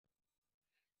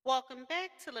Welcome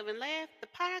back to Live and Laugh, the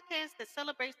podcast that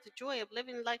celebrates the joy of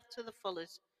living life to the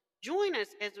fullest. Join us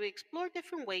as we explore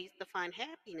different ways to find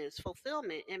happiness,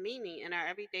 fulfillment, and meaning in our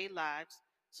everyday lives.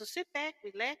 So sit back,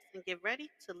 relax, and get ready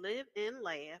to live and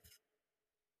laugh.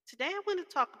 Today I want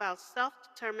to talk about self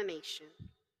determination.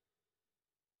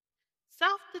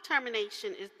 Self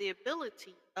determination is the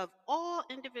ability of all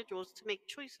individuals to make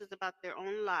choices about their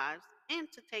own lives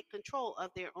and to take control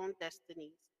of their own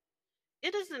destinies.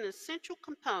 It is an essential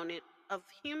component of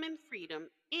human freedom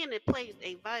and it plays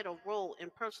a vital role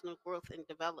in personal growth and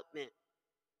development.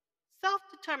 Self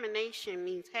determination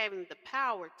means having the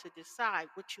power to decide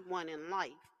what you want in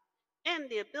life and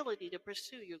the ability to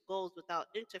pursue your goals without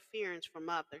interference from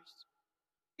others.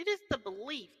 It is the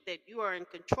belief that you are in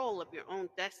control of your own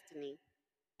destiny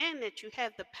and that you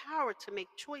have the power to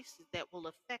make choices that will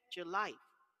affect your life.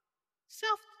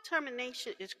 Self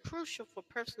determination is crucial for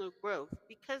personal growth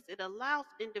because it allows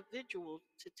individuals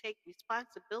to take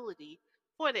responsibility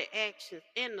for their actions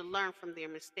and to learn from their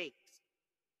mistakes.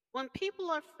 When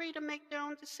people are free to make their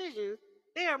own decisions,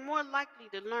 they are more likely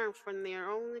to learn from their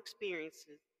own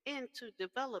experiences and to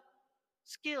develop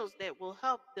skills that will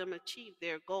help them achieve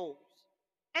their goals.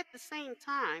 At the same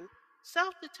time,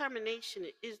 self determination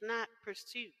is not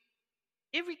pursuit.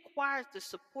 It requires the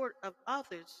support of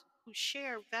others who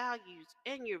share values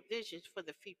and your visions for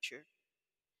the future.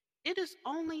 It is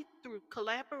only through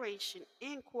collaboration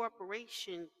and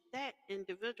cooperation that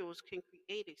individuals can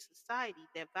create a society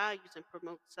that values and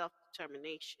promotes self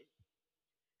determination.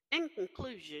 In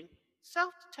conclusion,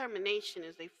 self determination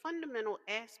is a fundamental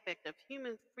aspect of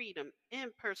human freedom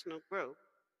and personal growth.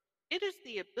 It is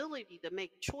the ability to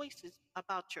make choices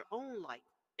about your own life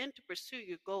and to pursue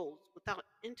your goals without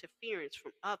interference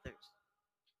from others.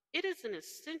 It is an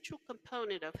essential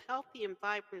component of healthy and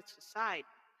vibrant society,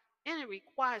 and it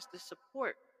requires the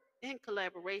support and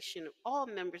collaboration of all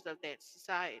members of that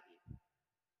society.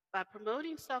 By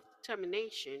promoting self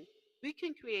determination, we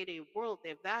can create a world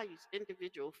that values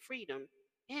individual freedom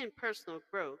and personal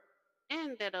growth,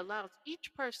 and that allows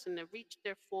each person to reach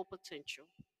their full potential.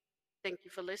 Thank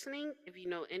you for listening. If you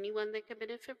know anyone that can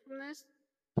benefit from this,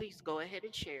 please go ahead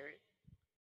and share it.